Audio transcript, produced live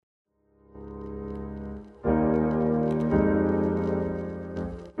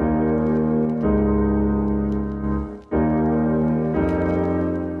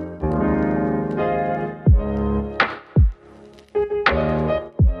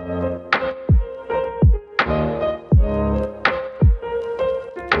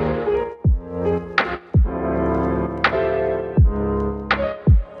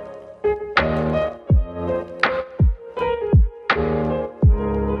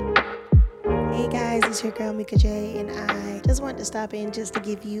guys, it's your girl Mika J, and I just wanted to stop in just to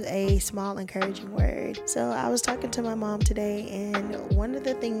give you a small encouraging word. So I was talking to my mom today, and one of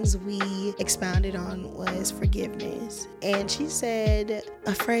the things we expounded on was forgiveness. And she said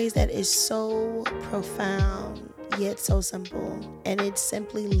a phrase that is so profound yet so simple, and it's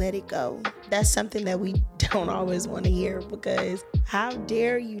simply let it go. That's something that we don't always want to hear, because how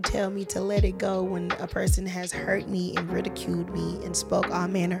dare you tell me to let it go when a person has hurt me and ridiculed me and spoke all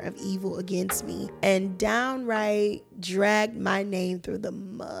manner of evil against me and downright dragged my name through the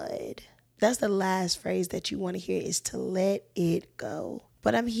mud. That's the last phrase that you want to hear, is to let it go.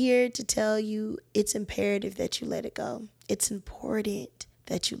 But I'm here to tell you it's imperative that you let it go. It's important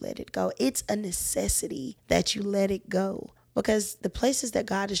that you let it go. It's a necessity that you let it go, because the places that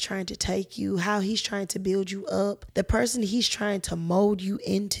God is trying to take you, how he's trying to build you up, the person he's trying to mold you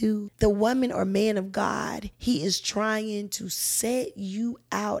into, the woman or man of God he is trying to set you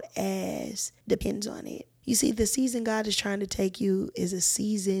out as, depends on it. You see, the season God is trying to take you is a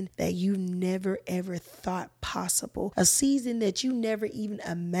season that you never ever thought possible. A season that you never even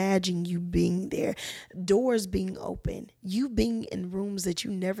imagined you being there. Doors being open. You being in rooms that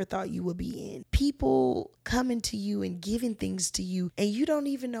you never thought you would be in. People coming to you and giving things to you, and you don't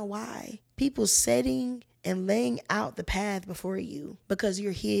even know why. People setting and laying out the path before you because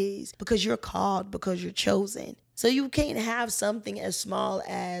you're his, because you're called, because you're chosen. So you can't have something as small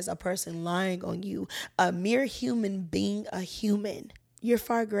as a person lying on you, a mere human being a human. You're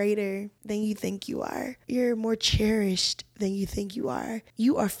far greater than you think you are. You're more cherished than you think you are.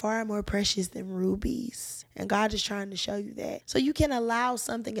 You are far more precious than rubies. And God is trying to show you that. So you can allow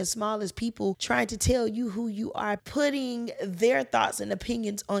something as small as people trying to tell you who you are, putting their thoughts and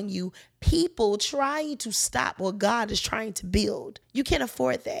opinions on you, people trying to stop what God is trying to build. You can't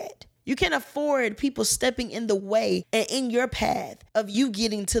afford that. You can't afford people stepping in the way and in your path of you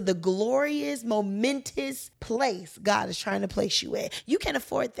getting to the glorious, momentous place God is trying to place you at. You can't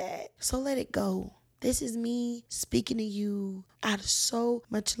afford that. So let it go. This is me speaking to you out of so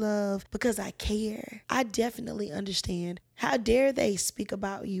much love because I care. I definitely understand. How dare they speak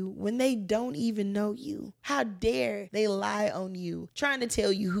about you when they don't even know you? How dare they lie on you, trying to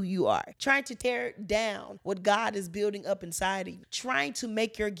tell you who you are, trying to tear down what God is building up inside of you, trying to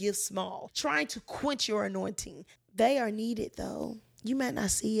make your gifts small, trying to quench your anointing. They are needed though. You might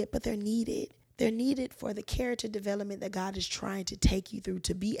not see it, but they're needed. They're needed for the character development that God is trying to take you through,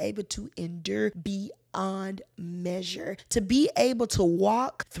 to be able to endure beyond measure, to be able to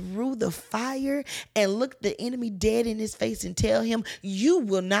walk through the fire and look the enemy dead in his face and tell him, you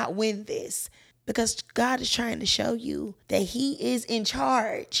will not win this. Because God is trying to show you that he is in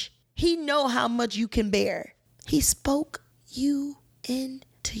charge. He knows how much you can bear. He spoke you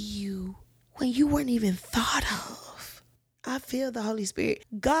into you when you weren't even thought of. I feel the Holy Spirit.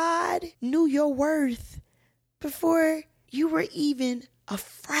 God knew your worth before you were even a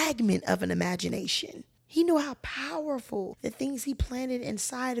fragment of an imagination. He knew how powerful the things he planted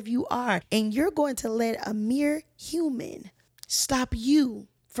inside of you are. And you're going to let a mere human stop you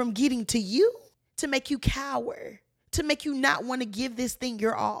from getting to you, to make you cower, to make you not want to give this thing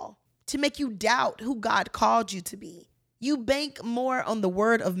your all, to make you doubt who God called you to be. You bank more on the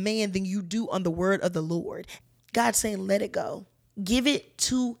word of man than you do on the word of the Lord. God's saying, let it go. Give it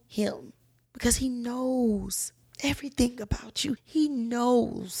to him, because he knows everything about you. He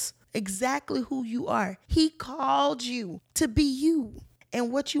knows exactly who you are. He called you to be you. And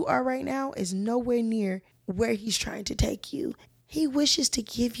what you are right now is nowhere near where he's trying to take you. He wishes to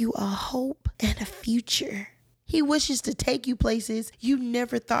give you a hope and a future. He wishes to take you places you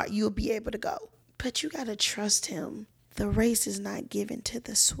never thought you'll be able to go. But you got to trust him. The race is not given to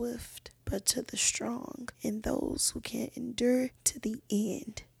the swift, but to the strong and those who can endure to the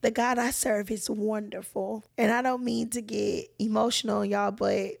end. The God I serve is wonderful. And I don't mean to get emotional, y'all,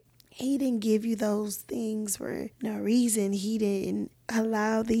 but he didn't give you those things for no reason. He didn't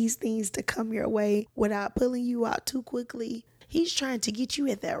allow these things to come your way without pulling you out too quickly. He's trying to get you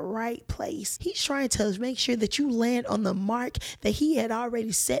at that right place. He's trying to make sure that you land on the mark that he had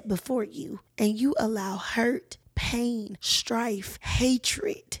already set before you. And you allow hurt, pain, strife,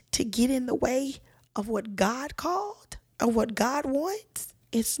 hatred to get in the way of what God called, of what God wants.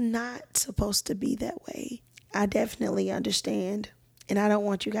 It's not supposed to be that way. I definitely understand. And I don't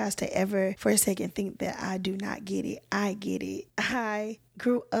want you guys to ever for a second think that I do not get it. I get it. I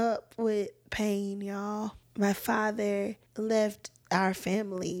grew up with pain, y'all. My father left our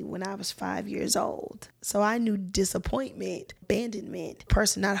family when I was 5 years old. So I knew disappointment, abandonment,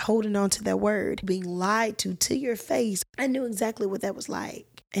 person not holding on to their word, being lied to your face. I knew exactly what that was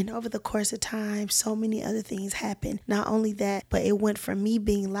like. And over the course of time, so many other things happened. Not only that, but it went from me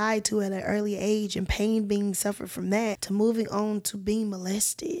being lied to at an early age and pain being suffered from that to moving on to being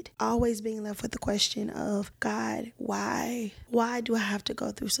molested. Always being left with the question of, God, why? Why do I have to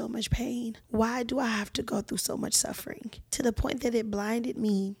go through so much pain? Why do I have to go through so much suffering? To the point that it blinded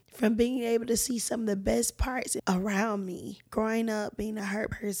me from being able to see some of the best parts around me. Growing up, being a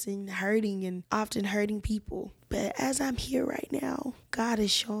hurt person, hurting and often hurting people. But as I'm here right now, God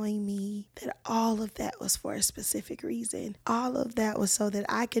is showing me that all of that was for a specific reason. All of that was so that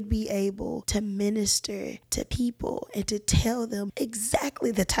I could be able to minister to people and to tell them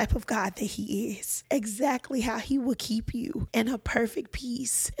exactly the type of God that He is. Exactly how He will keep you in a perfect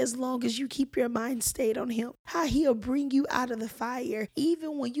peace as long as you keep your mind stayed on Him. How He'll bring you out of the fire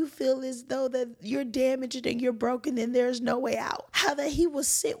even when you feel as though that you're damaged and you're broken and there's no way out. How that He will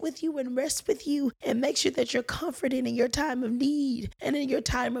sit with you and rest with you and make sure that you're comforted in your time of need and in your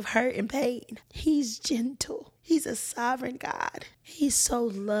time of hurt and pain. He's gentle. He's a sovereign God. He's so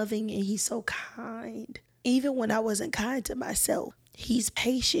loving and He's so kind. Even when I wasn't kind to myself, He's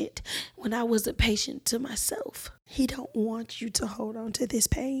patient when I wasn't patient to myself. He don't want you to hold on to this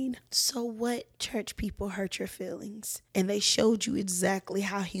pain. So what? Church people hurt your feelings and they showed you exactly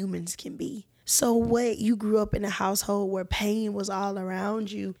how humans can be. So what? You grew up in a household where pain was all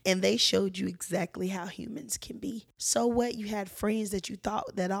around you and they showed you exactly how humans can be. So what? You had friends that you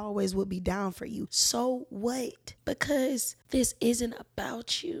thought that always would be down for you. So what? Because this isn't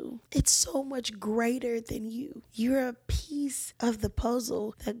about you. It's so much greater than you. You're a piece of the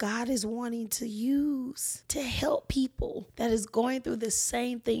puzzle that God is wanting to use to help people that is going through the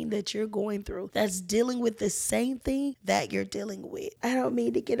same thing that you're going through, that's dealing with the same thing that you're dealing with. I don't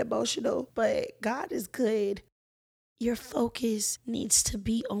mean to get emotional, but God is good. Your focus needs to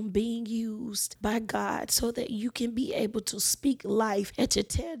be on being used by God so that you can be able to speak life and to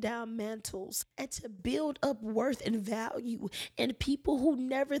tear down mantles and to build up worth and value in people who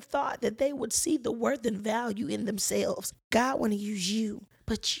never thought that they would see the worth and value in themselves. God want to use you,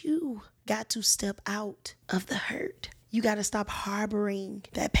 but you got to step out of the hurt. You got to stop harboring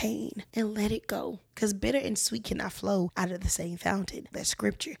that pain and let it go, because bitter and sweet cannot flow out of the same fountain. That's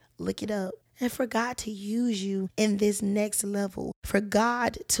scripture. Look it up. And for God to use you in this next level, for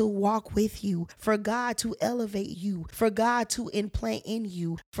God to walk with you, for God to elevate you, for God to implant in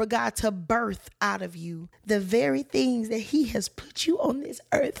you, for God to birth out of you the very things that He has put you on this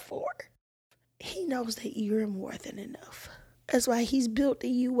earth for. He knows that you're more than enough. That's why He's built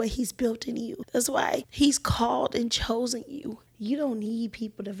in you what He's built in you. That's why He's called and chosen you. You don't need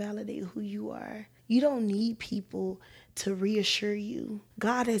people to validate who you are. You don't need people to reassure you.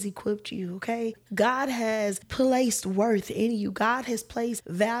 God has equipped you, okay? God has placed worth in you. God has placed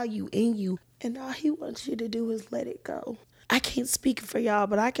value in you. And all He wants you to do is let it go. I can't speak for y'all,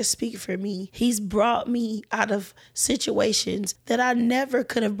 but I can speak for me. He's brought me out of situations that I never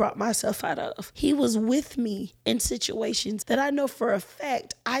could have brought myself out of. He was with me in situations that I know for a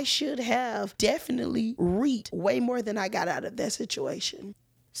fact I should have definitely reaped way more than I got out of that situation.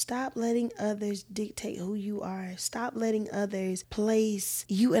 Stop letting others dictate who you are. Stop letting others place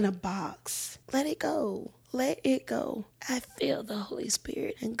you in a box. Let it go. Let it go. I feel the Holy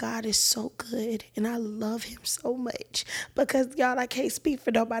Spirit and God is so good and I love Him so much because, y'all, I can't speak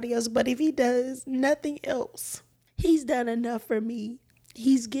for nobody else, but if He does nothing else, He's done enough for me.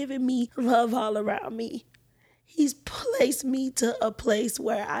 He's given me love all around me. He's placed me to a place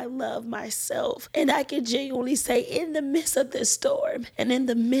where I love myself. And I can genuinely say in the midst of this storm and in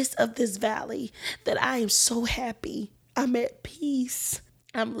the midst of this valley that I am so happy. I'm at peace.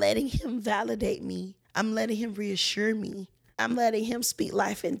 I'm letting Him validate me. I'm letting Him reassure me. I'm letting Him speak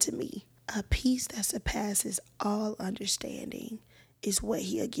life into me. A peace that surpasses all understanding is what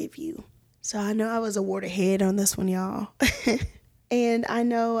He'll give you. So I know I was a waterhead on this one, y'all. And I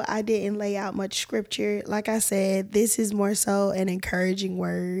know I didn't lay out much scripture. Like I said, this is more so an encouraging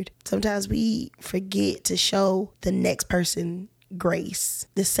word. Sometimes we forget to show the next person grace.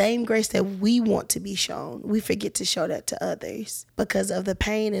 The same grace that we want to be shown. We forget to show that to others because of the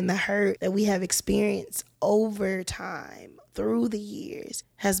pain and the hurt that we have experienced over time. Through the years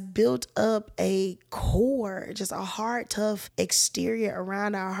has built up a core, just a hard, tough exterior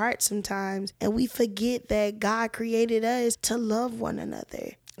around our hearts sometimes. And we forget that God created us to love one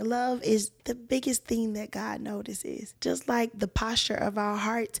another. Love is the biggest thing that God notices. Just like the posture of our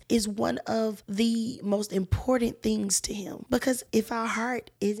hearts is one of the most important things to Him. Because if our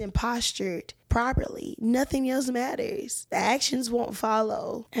heart isn't postured properly, nothing else matters. The actions won't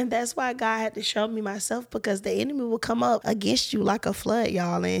follow. And that's why God had to show me myself, because the enemy will come up against you like a flood,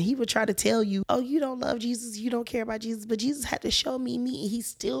 y'all. And he would try to tell you, oh, you don't love Jesus, you don't care about Jesus. But Jesus had to show me me, and he's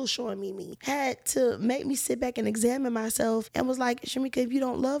still showing me me. Had to make me sit back and examine myself and was like, Shamika, if you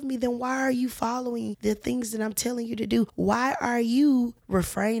don't love me, then why are you following the things that I'm telling you to do? Why are you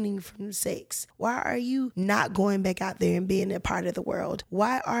refraining from sex? Why are you not going back out there and being a part of the world?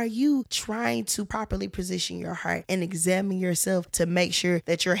 Why are you trying to properly position your heart and examine yourself to make sure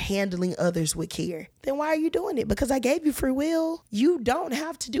that you're handling others with care? Then why are you doing it? Because I gave you free will. You don't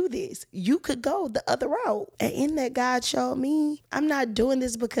have to do this. You could go the other route. And in that, God showed me, I'm not doing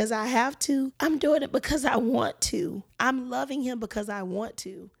this because I have to. I'm doing it because I want to. I'm loving him because I want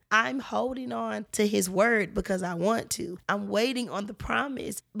to. I'm holding on to his word because I want to. I'm waiting on the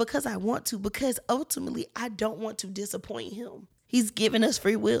promise because I want to, because ultimately I don't want to disappoint him. He's given us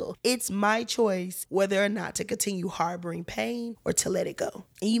free will. It's my choice whether or not to continue harboring pain or to let it go.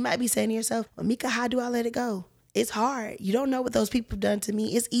 And you might be saying to yourself, well, Mika, how do I let it go? It's hard. You don't know what those people have done to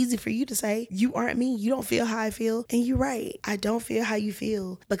me. It's easy for you to say, you aren't me. You don't feel how I feel. And you're right. I don't feel how you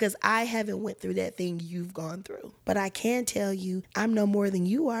feel because I haven't went through that thing you've gone through. But I can tell you, I'm no more than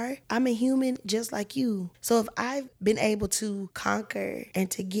you are. I'm a human just like you. So if I've been able to conquer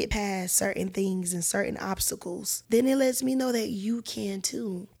and to get past certain things and certain obstacles, then it lets me know that you can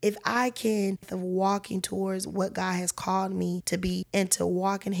too. If I can, walking towards what God has called me to be and to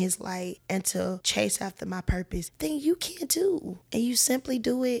walk in his light and to chase after my purpose, then you can too. And you simply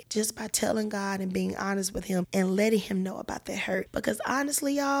do it just by telling God and being honest with him and letting him know about that hurt. Because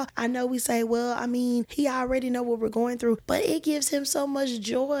honestly, y'all, I know we say, well, I mean, he already know what we're going through, but it gives him so much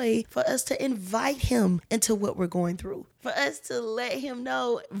joy for us to invite him into what we're going through. For us to let him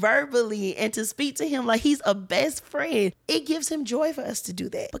know verbally and to speak to him like he's a best friend. It gives him joy for us to do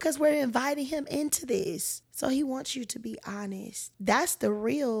that because we're inviting him into this. So he wants you to be honest. That's the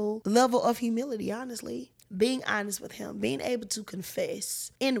real level of humility, honestly. Being honest with him, being able to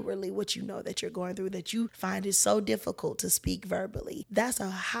confess inwardly what you know that you're going through, that you find it so difficult to speak verbally. That's a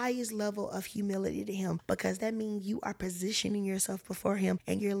highest level of humility to him, because that means you are positioning yourself before him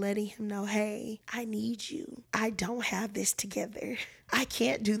and you're letting him know, hey, I need you. I don't have this together. I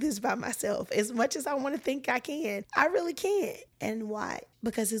can't do this by myself. As much as I want to think I can, I really can't. And why?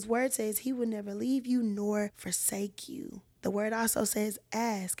 Because his word says he will never leave you nor forsake you. The word also says,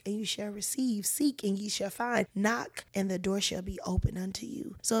 ask and you shall receive, seek and ye shall find, knock and the door shall be open unto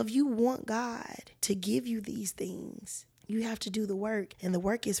you. So if you want God to give you these things, you have to do the work, and the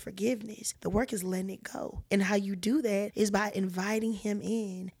work is forgiveness. The work is letting it go. And how you do that is by inviting him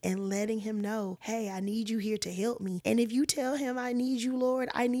in and letting him know, hey, I need you here to help me. And if you tell him, I need you, Lord,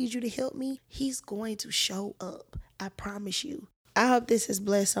 I need you to help me, he's going to show up. I promise you. I hope this has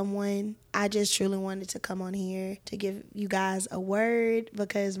blessed someone. I just truly wanted to come on here to give you guys a word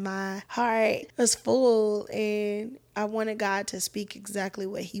because my heart was full and I wanted God to speak exactly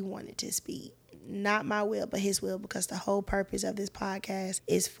what he wanted to speak. Not my will, but his will, because the whole purpose of this podcast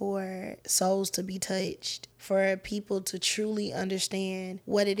is for souls to be touched, for people to truly understand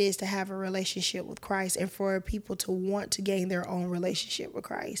what it is to have a relationship with Christ, and for people to want to gain their own relationship with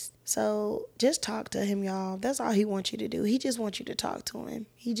Christ. So just talk to him, y'all. That's all he wants you to do. He just wants you to talk to him.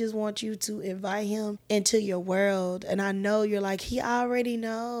 He just wants you to invite him into your world. And I know you're like, he already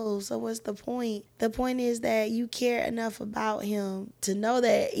knows. So what's the point? The point is that you care enough about him to know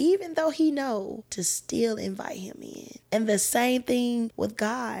that even though he knows, to still invite him in. And the same thing with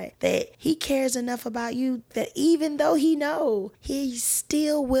God, that he cares enough about you that even though he knows, he's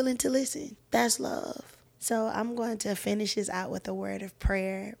still willing to listen. That's love. So I'm going to finish this out with a word of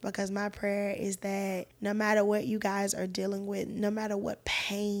prayer, because my prayer is that no matter what you guys are dealing with, no matter what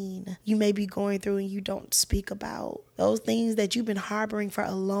pain you may be going through and you don't speak about, those things that you've been harboring for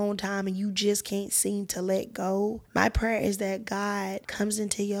a long time and you just can't seem to let go, my prayer is that God comes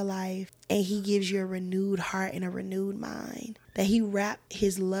into your life and he gives you a renewed heart and a renewed mind. That he wrapped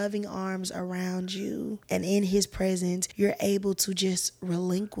his loving arms around you, and in his presence, you're able to just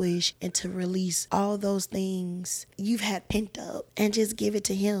relinquish and to release all those things you've had pent up and just give it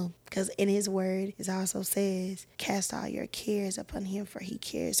to him. Because in his word, it also says, cast all your cares upon him, for he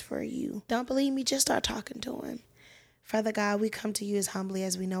cares for you. Don't believe me? Just start talking to him. Father God, we come to you as humbly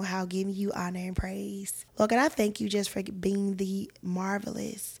as we know how, giving you honor and praise. Lord God, I thank you just for being the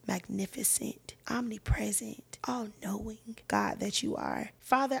marvelous, magnificent, omnipresent, all-knowing God that you are.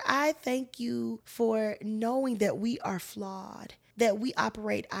 Father, I thank you for knowing that we are flawed. that we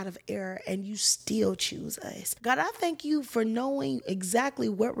operate out of error and you still choose us. God, I thank you for knowing exactly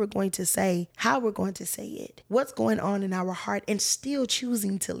what we're going to say, how we're going to say it, what's going on in our heart, and still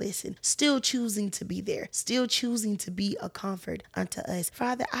choosing to listen, still choosing to be there, still choosing to be a comfort unto us.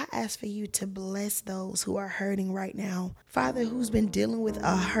 Father, I ask for you to bless those who are hurting right now. Father, who's been dealing with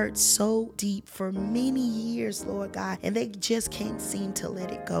a hurt so deep for many years, Lord God, and they just can't seem to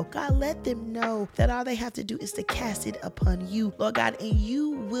let it go. God, let them know that all they have to do is to cast it upon you, Lord God, and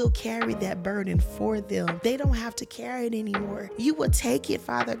you will carry that burden for them. They don't have to carry it anymore. You will take it,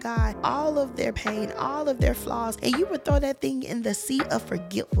 Father God, all of their pain, all of their flaws, and you will throw that thing in the sea of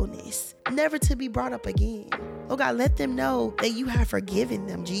forgetfulness, never to be brought up again. Oh God, let them know that you have forgiven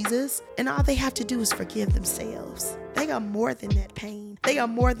them, Jesus, and all they have to do is forgive themselves. They are more than that pain. They are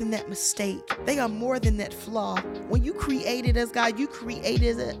more than that mistake. They are more than that flaw. When you created us, God, you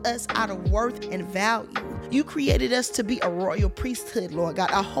created us out of worth and value. You created us to be a royal priesthood, Lord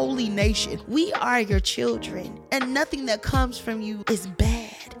God, a holy nation. We are your children, and nothing that comes from you is bad.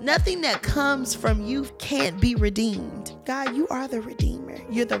 Nothing that comes from you can't be redeemed. God, you are the redeemer.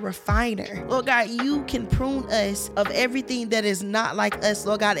 You're the refiner. Lord God, you can prune us of everything that is not like us,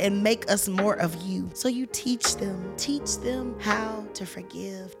 Lord God, and make us more of you. So you teach them how to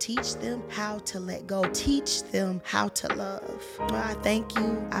forgive. Teach them how to let go. Teach them how to love. Lord, I thank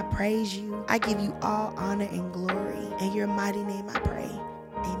you. I praise you. I give you all honor and glory. In your mighty name I pray.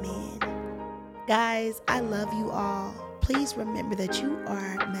 Amen. Guys, I love you all. Please remember that you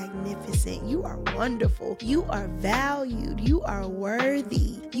are magnificent. You are wonderful. You are valued. You are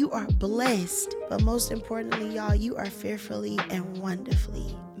worthy. You are blessed. But most importantly, y'all, you are fearfully and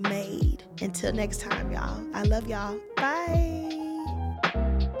wonderfully made. Until next time, y'all. I love y'all. Bye.